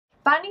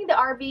Finding the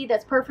RV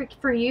that's perfect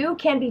for you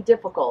can be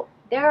difficult.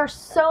 There are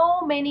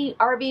so many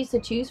RVs to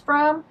choose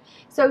from.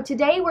 So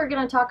today we're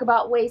going to talk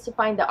about ways to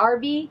find the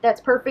RV that's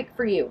perfect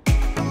for you.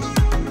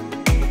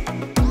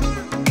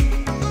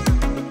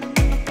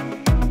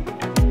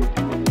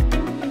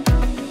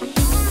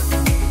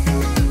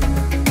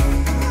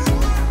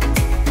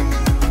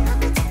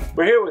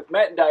 We're here with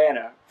Matt and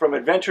Diana from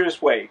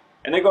Adventurous Way,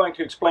 and they're going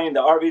to explain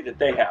the RV that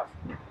they have.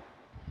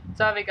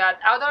 So we got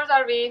outdoors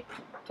RV,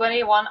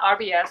 21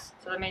 RBS,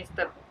 so that means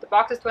the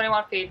box is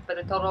 21 feet, but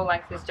the total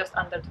length is just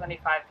under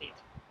 25 feet.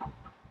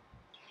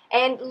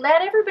 And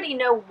let everybody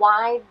know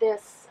why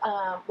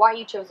why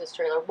you chose this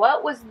trailer.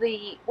 What were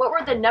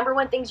the number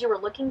one things you were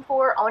looking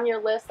for on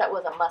your list that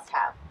was a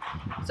must-have?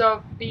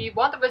 So we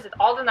want to visit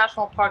all the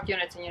national park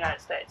units in the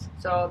United States.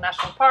 So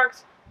national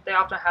parks, they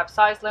often have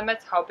size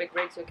limits, how big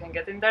rigs you can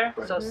get in there.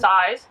 So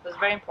size was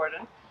very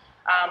important.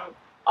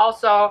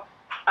 Also,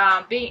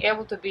 being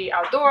able to be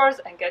outdoors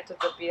and get to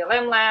the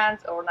BLM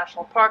lands or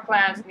national park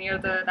lands near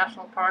the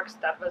national parks,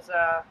 that was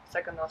a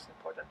second most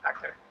important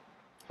factor.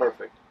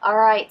 Perfect. All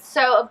right,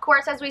 so of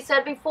course, as we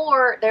said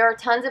before, there are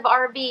tons of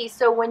RVs.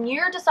 So when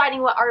you're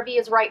deciding what RV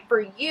is right for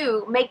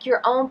you, make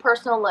your own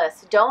personal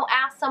list. Don't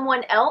ask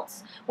someone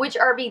else which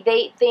RV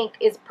they think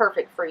is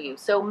perfect for you.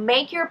 So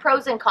make your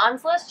pros and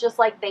cons list just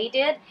like they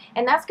did,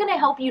 and that's going to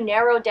help you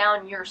narrow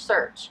down your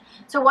search.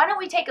 So why don't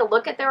we take a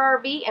look at their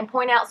RV and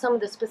point out some of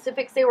the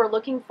specifics they were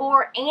looking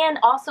for, and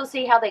also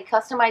see how they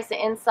customize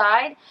the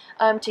inside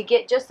to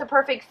get just the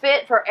perfect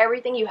fit for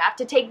everything you have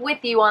to take with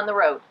you on the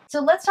road. So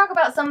let's talk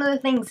about some of the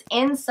things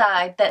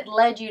inside that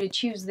led you to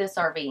choose this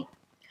RV.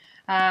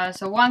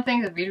 So one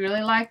thing that we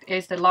really liked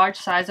is the large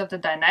size of the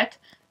dinette.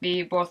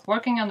 We both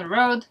working on the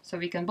road, so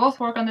we can both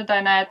work on the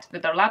dinette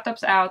with our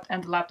laptops out,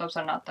 and the laptops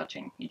are not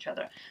touching each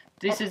other.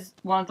 This is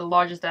one of the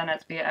largest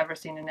dinettes we have ever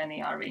seen in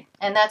any RV.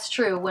 And that's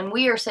true. When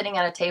we are sitting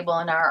at a table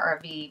in our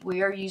RV,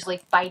 we are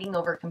usually fighting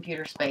over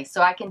computer space,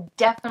 so I can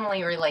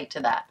definitely relate to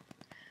that.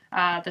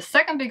 The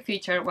second big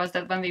feature was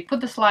that when we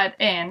put the slide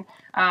in,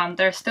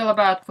 there's still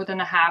about 1.5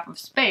 feet of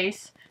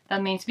space.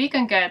 That means we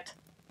can get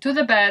to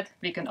the bed,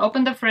 we can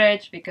open the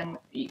fridge, we can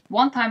eat.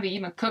 One time we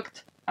even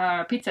cooked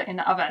pizza in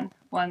the oven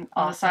on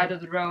the side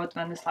of the road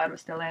when the slide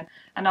was still in.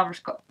 And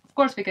of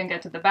course we can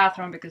get to the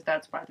bathroom because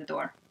that's by the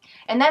door.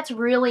 And that's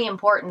really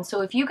important.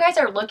 So if you guys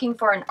are looking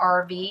for an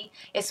RV,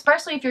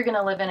 especially if you're going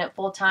to live in it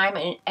full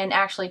time and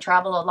actually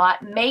travel a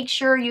lot, make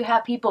sure you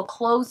have people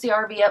close the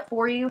RV up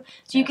for you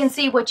so you can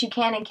see what you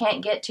can and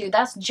can't get to.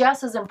 That's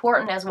just as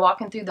important as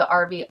walking through the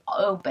RV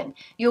open.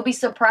 You'll be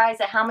surprised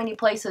at how many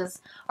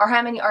places or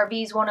how many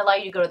RVs won't allow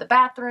you to go to the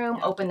bathroom,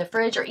 open the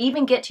fridge, or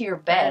even get to your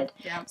bed.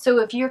 So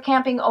if you're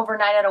camping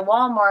overnight at a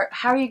Walmart,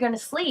 how are you going to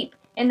sleep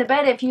in the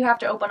bed if you have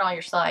to open all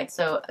your slides?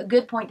 So a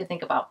good point to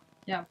think about.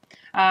 Yeah.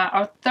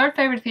 Our third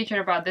favorite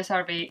feature about this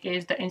RV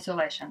is the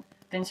insulation.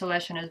 The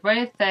insulation is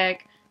very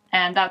thick,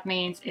 and that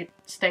means it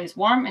stays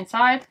warm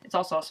inside. It's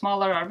also a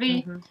smaller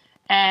RV,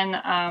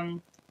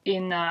 and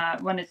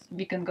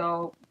we can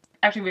go.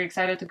 Actually, we're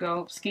excited to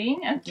go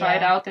skiing and try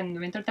it out in the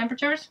winter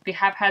temperatures. We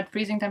have had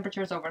freezing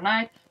temperatures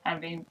overnight and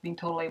been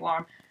totally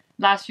warm.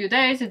 Last few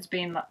days, it's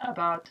been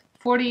about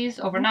 40s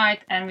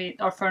overnight, and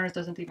our furnace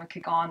doesn't even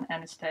kick on,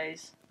 and it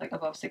stays like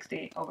above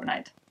 60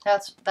 overnight.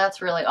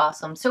 That's really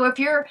awesome. So if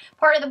you're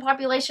part of the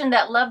population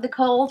that love the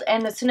cold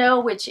and the snow,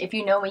 which if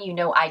you know me, you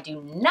know I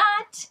do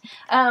not,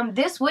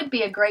 this would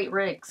be a great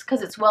rig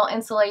because it's well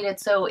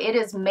insulated, so it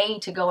is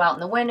made to go out in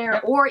the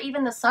winter or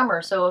even the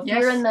summer. So if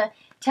you're in the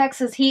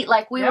Texas heat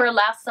like we were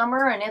last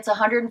summer and it's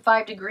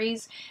 105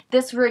 degrees,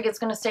 this rig is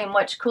going to stay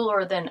much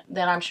cooler than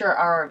I'm sure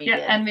our RV did. Yeah,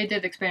 and we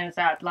did experience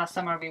that last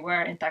summer. We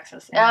were in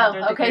Texas.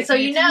 Okay, so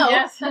you know.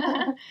 Yes.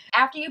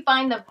 After you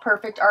find the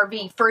perfect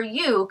RV for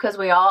you, because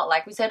we all,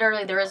 like we said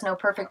earlier, there is no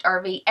perfect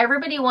RV.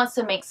 Everybody wants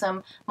to make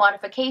some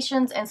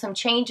modifications and some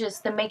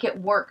changes to make it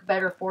work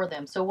better for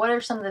them. So what are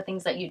some of the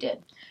things that you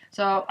did?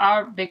 So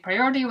our big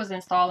priority was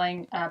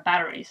installing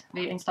batteries.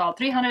 We installed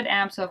 300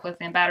 amps of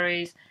lithium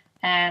batteries,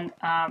 and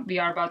we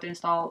are about to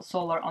install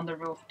solar on the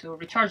roof to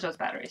recharge those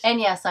batteries. And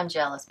yes, I'm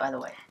jealous, by the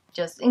way,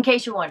 just in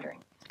case you're wondering.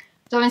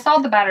 So we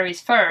installed the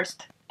batteries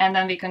first, and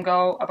then we can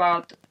go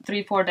about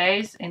 3-4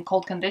 days in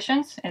cold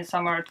conditions. In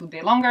summer it would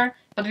be longer,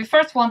 but we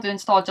first want to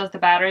install just the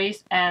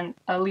batteries and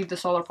leave the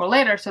solar for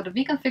later so that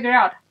we can figure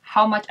out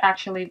how much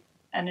actually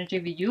energy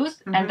we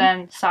use and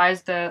then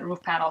size the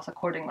roof panels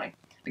accordingly,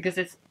 because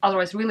it's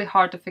otherwise really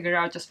hard to figure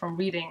out just from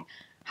reading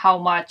how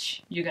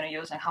much you're going to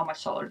use and how much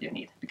solar do you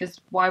need,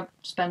 because why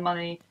spend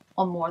money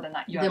on more than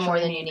that you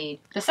need.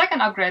 The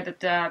second upgrade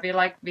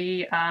that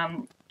we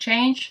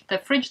changed the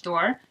fridge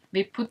door.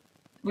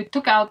 We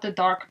took out the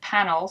dark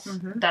panels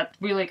that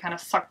really kind of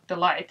sucked the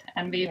light,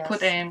 and we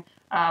put in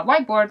a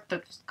whiteboard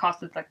that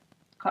cost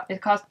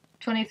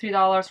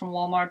 $23 from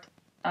Walmart,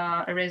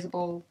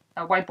 erasable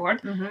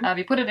whiteboard.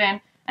 We put it in,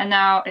 and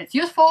now it's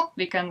useful.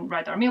 We can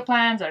write our meal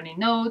plans, or any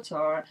notes,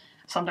 or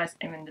sometimes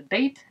even the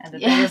date and the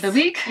day of the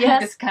week.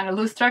 Just kind of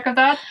lose track of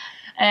that.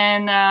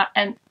 And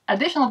an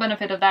additional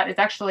benefit of that is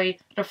actually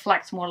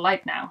reflects more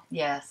light now.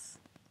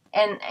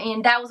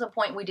 And that was a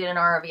point we did in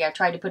our RV. I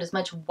tried to put as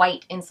much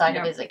white inside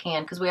of it as I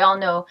can, because we all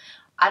know,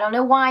 I don't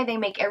know why they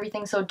make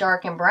everything so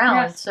dark and brown.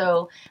 Yes.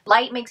 So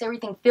light makes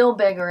everything feel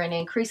bigger and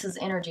increases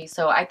energy.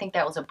 So I think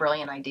that was a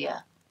brilliant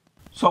idea.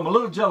 So I'm a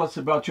little jealous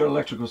about your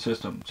electrical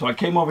system. So I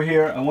came over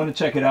here. I want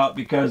to check it out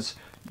because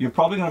you're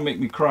probably going to make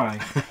me cry.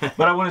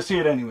 But I want to see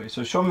it anyway.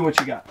 So show me what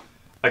you got.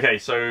 Okay,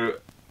 so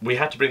we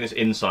had to bring this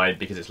inside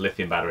because it's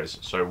lithium batteries.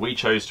 So we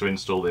chose to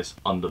install this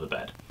under the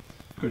bed.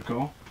 Good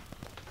call.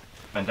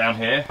 And down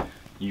here,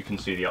 you can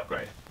see the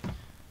upgrade.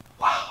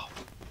 Wow.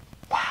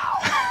 Wow.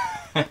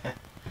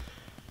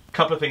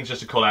 Couple of things just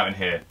to call out in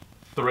here.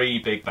 3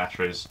 big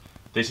batteries.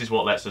 This is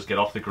what lets us get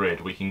off the grid.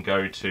 We can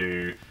go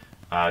to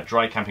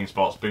dry camping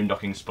spots,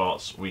 boondocking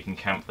spots. We can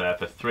camp there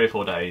for 3 or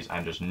 4 days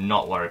and just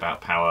not worry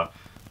about power.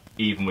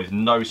 Even with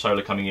no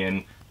solar coming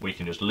in, we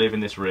can just live in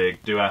this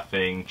rig, do our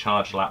thing,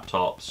 charge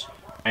laptops,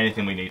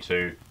 anything we need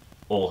to.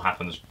 All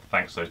happens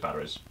thanks to those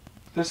batteries.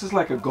 This is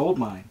like a gold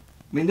mine.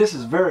 I mean, this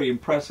is very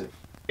impressive.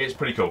 It's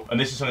pretty cool, and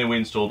this is something we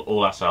installed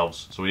all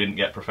ourselves, so we didn't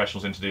get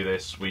professionals in to do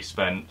this. We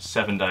spent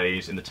 7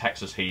 days in the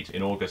Texas heat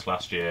in August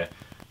last year,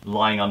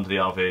 lying under the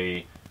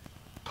RV,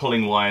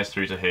 pulling wires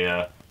through to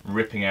here,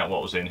 ripping out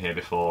what was in here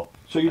before.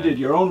 So you did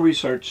your own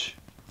research,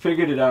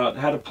 figured it out,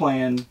 had a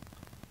plan,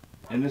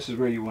 and this is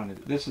where you wanted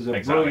it. This is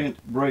a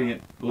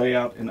brilliant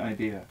layout and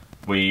idea.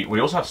 We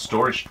also have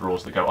storage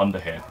drawers that go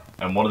under here,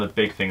 and one of the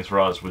big things for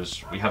us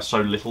was we have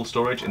so little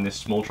storage in this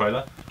small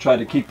trailer. Try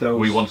to keep those.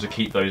 We wanted to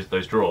keep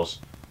those drawers.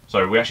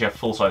 So we actually have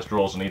full-size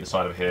drawers on either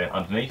side of here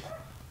underneath.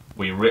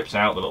 We ripped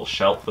out the little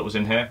shelf that was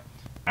in here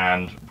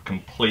and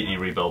completely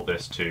rebuilt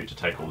this to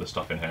take all this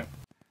stuff in here.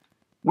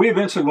 We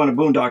eventually want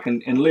to boondock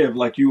and live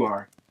like you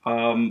are.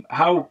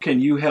 How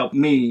can you help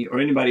me or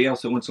anybody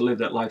else that wants to live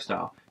that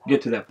lifestyle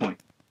get to that point?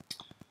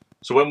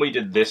 So when we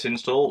did this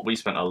install, we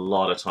spent a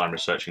lot of time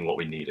researching what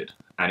we needed.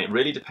 And it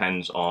really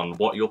depends on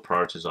what your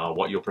priorities are,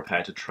 what you're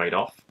prepared to trade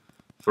off.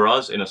 For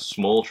us, in a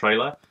small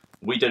trailer,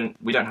 we don't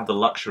have the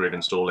luxury of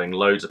installing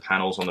loads of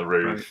panels on the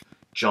roof,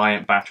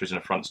 giant batteries in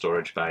a front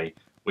storage bay.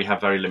 We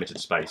have very limited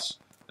space.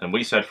 And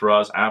we said for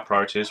us, our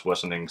priorities were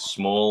something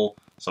small,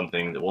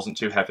 something that wasn't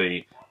too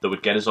heavy, that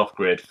would get us off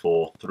grid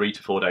for 3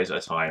 to 4 days at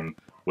a time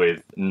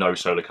with no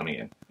solar coming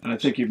in. And I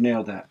think you've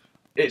nailed that.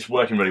 It's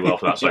working really well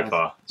for that so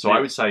far. So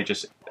I would say,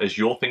 just as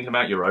you're thinking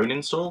about your own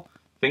install,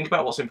 think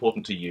about what's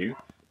important to you.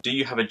 Do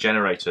you have a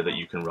generator that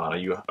you can run? Are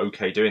you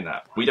okay doing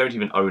that? We don't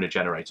even own a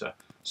generator.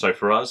 So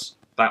for us,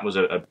 that was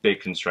a big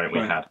constraint we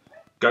had.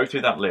 Go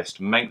through that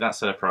list, make that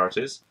set of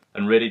priorities,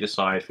 and really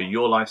decide for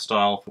your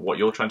lifestyle, for what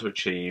you're trying to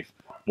achieve,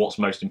 what's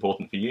most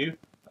important for you,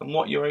 and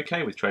what you're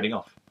okay with trading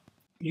off.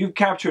 You've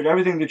captured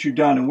everything that you've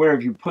done, and where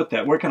have you put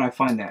that? Where can I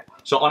find that?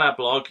 So on our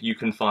blog, you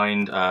can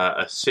find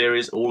a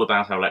series all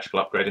about our electrical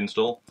upgrade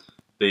install.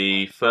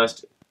 The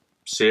first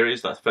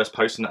series, that first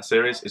post in that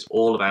series, is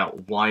all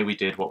about why we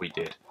did what we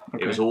did.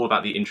 It was all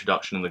about the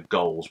introduction and the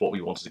goals, what we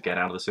wanted to get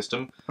out of the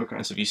system.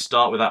 And so if you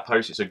start with that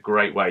post, it's a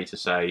great way to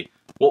say,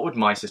 what would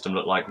my system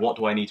look like? What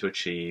do I need to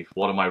achieve?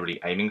 What am I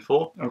really aiming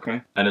for?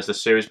 And as the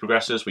series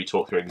progresses, we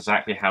talk through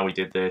exactly how we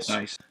did this.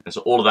 And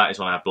so all of that is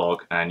on our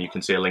blog, and you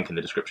can see a link in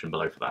the description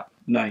below for that.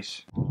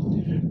 Nice.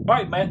 All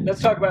right, Matt,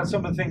 let's talk about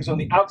some of the things on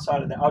the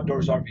outside of the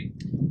outdoors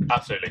RV.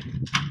 Absolutely.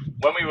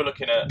 When we were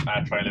looking at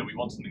our trailer, we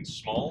want something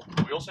small,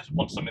 but we also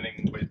want something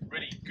with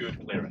really good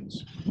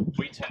clearance.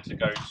 We tend to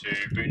go to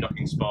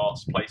boondocking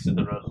spots, places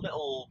that are a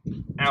little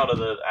out of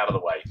the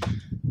way.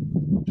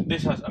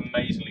 This has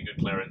amazingly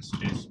good clearance.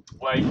 It's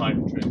way higher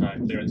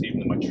clearance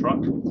even than my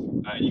truck.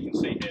 And you can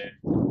see here,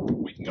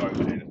 we can go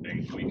over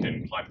anything. We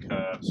can climb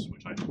curbs,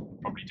 which I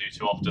probably do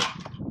too often.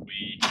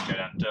 We can go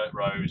down dirt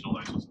roads, all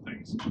those sorts of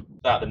things.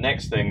 The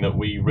next thing that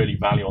we really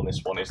value on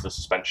this one is the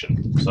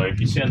suspension. So if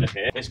you see under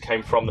here, this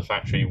came from the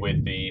factory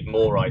with the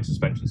Ride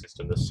suspension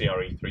system, the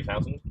CRE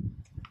 3000.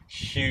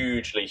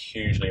 Hugely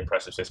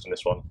impressive system,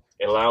 this one.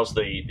 It allows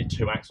the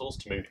 2 axles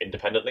to move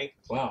independently.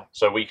 Wow.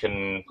 So we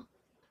can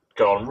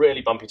go on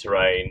really bumpy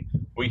terrain,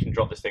 we can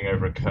drop this thing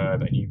over a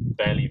curb and you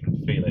barely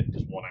even feel it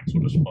because one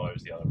axle just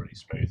follows the other really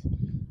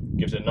smooth.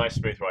 Gives it a nice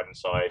smooth ride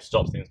inside,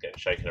 stops things getting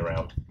shaken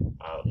around.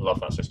 Love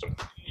that system.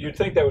 You'd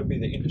think that would be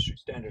the industry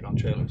standard on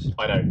trailers.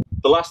 I know.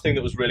 The last thing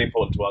that was really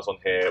important to us on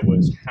here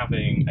was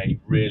having a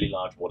really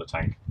large water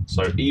tank.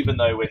 So even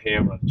though we're here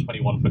on a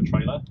 21-foot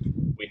trailer,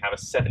 we have a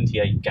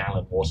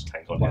 78-gallon water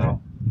tank on here.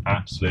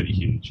 Absolutely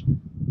huge.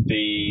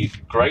 The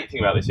great thing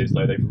about this is,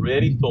 though, they've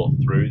really thought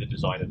through the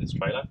design of this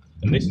trailer,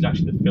 and this is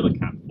actually the filler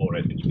cap for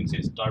it, and you can see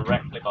it's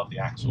directly above the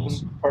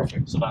axles.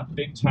 Perfect. So that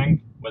big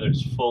tank, whether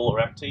it's full or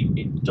empty,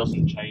 it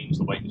doesn't change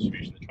the weight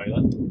distribution of the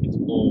trailer. It's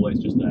always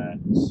just there,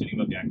 sitting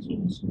above the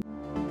axles.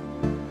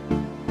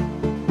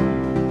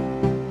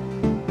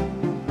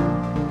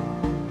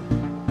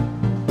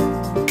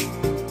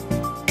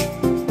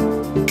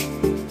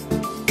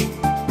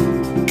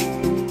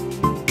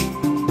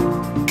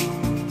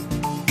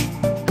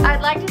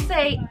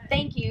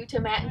 Thank you to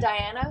Matt and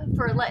Diana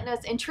for letting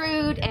us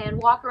intrude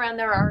and walk around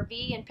their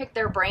RV and pick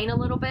their brain a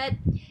little bit.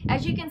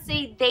 As you can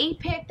see, they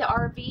picked the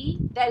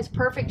RV that is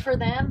perfect for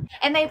them.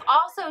 And they've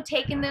also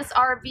taken this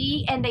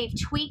RV and they've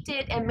tweaked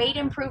it and made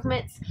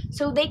improvements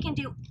so they can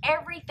do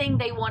everything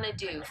they want to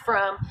do,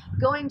 from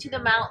going to the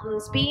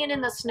mountains, being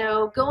in the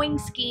snow, going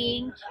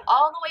skiing,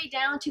 all the way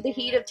down to the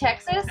heat of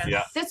Texas.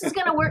 Yeah. This is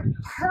going to work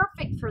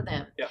perfect for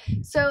them. Yeah.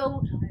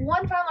 So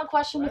one final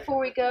question before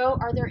we go.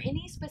 Are there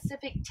any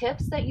specific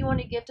tips that you want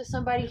to give to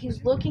somebody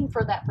who's looking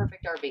for that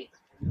perfect RV?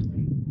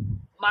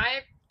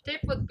 My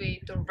tip would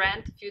be to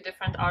rent a few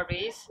different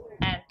RVs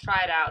and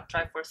try it out.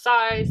 Try for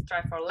size,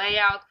 try for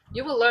layout.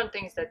 You will learn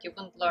things that you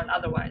wouldn't learn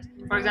otherwise.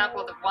 For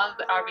example, one of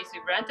the RVs we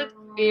rented,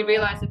 we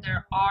realized that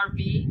there are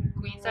RV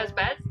queen size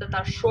beds that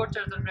are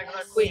shorter than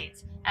regular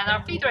queens, and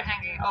our feet are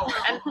hanging over,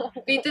 and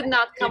we did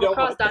not come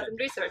across that in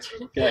research.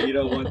 Yeah, you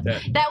don't want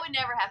that. That would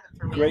never happen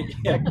for me. Great,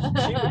 yeah,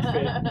 she would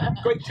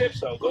fit. Great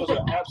tips, though. Those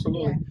are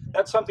absolutely.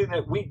 That's something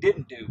that we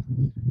didn't do,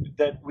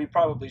 that we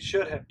probably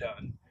should have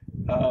done.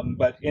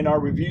 But in our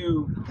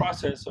review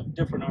process of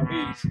different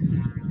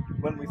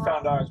RVs, when we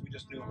found ours, we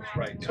just knew it was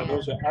right. So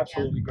those are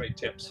absolutely great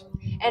tips.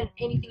 And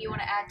anything you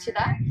want to add to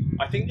that?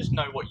 I think just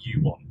know what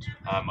you want.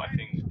 I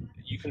think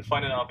you can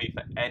find an RV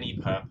for any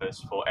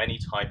purpose, for any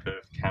type of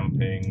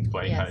camping,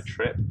 for any kind of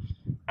trip.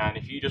 And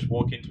if you just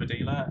walk into a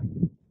dealer,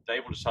 they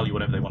will just sell you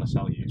whatever they want to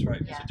sell you. That's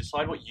right. Yeah. So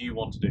decide what you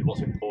want to do,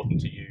 what's important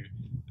to you,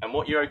 and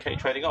what you're okay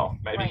trading off.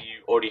 Maybe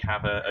you already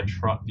have a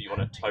truck that you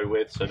want to tow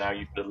with, so now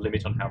you've put a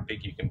limit on how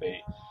big you can be.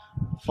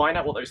 Find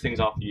out what those things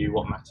are for you,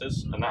 what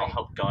matters, and that'll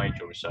help guide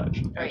your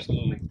research.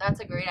 Absolutely. That's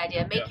a great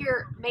idea. Make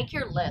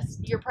your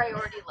list, your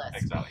priority list.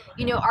 Exactly.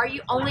 You know, are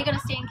you only going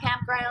to stay in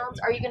campgrounds?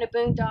 Are you going to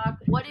boondock?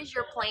 What is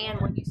your plan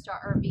when you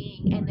start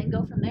RVing? And then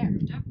go from there.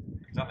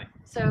 Exactly.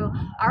 So,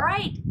 all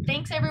right.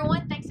 Thanks,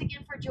 everyone. Thanks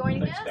again for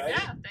joining us. Guys.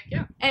 Yeah, thank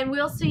you. And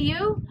we'll see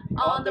you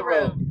on the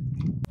road.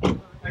 How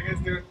you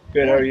guys doing?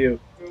 Good, how are you?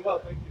 Doing well,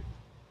 thank you.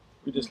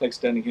 We're just like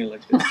standing here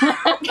like this.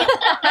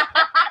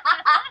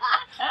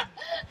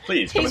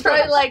 Please. come He's and join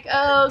probably us. like,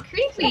 oh,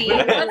 creepy.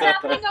 What's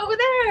happening over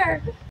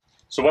there?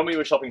 So when we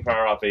were shopping for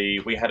our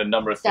RV, we had a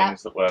number of Stop.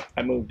 things that were.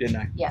 I moved, didn't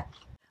I?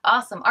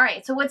 Awesome. All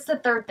right. So what's the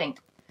third thing?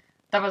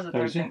 That was the That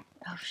third was it. thing.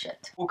 Oh,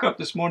 shit. Woke up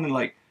this morning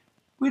like,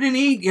 we didn't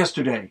eat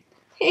yesterday.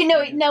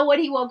 You know what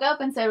he woke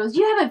up and said was,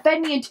 you haven't fed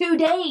me in 2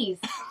 days.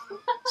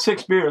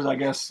 6 beers, I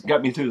guess,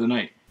 got me through the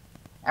night.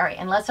 All right.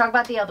 And let's talk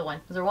about the other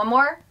one. Was there one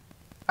more?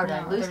 Or did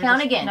I lose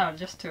count again? No,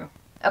 just 2.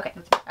 Okay.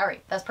 All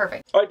right. That's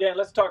perfect. All right, Dan,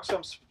 let's talk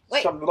some.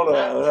 Wait. Some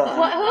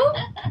What?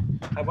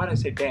 Who? why did I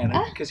say Dan?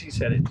 Because he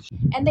said it.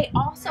 And they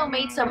also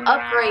made some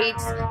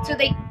upgrades. So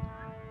they...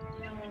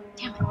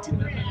 Damn it.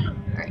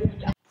 All right.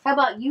 How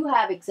about you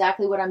have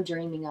exactly what I'm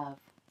dreaming of?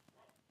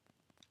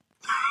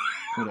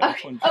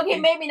 Okay,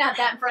 maybe not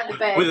that in front of the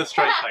bed. With a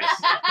straight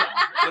face.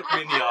 Look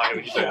me in the eye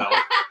when you say that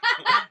one.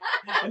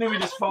 And then we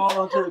just fall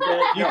onto the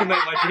bed. You can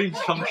make my dreams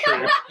come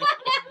true.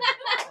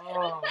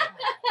 Oh,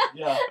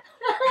 yeah.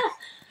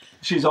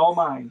 She's all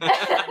mine. That's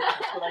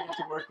what I get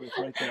to work with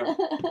right there.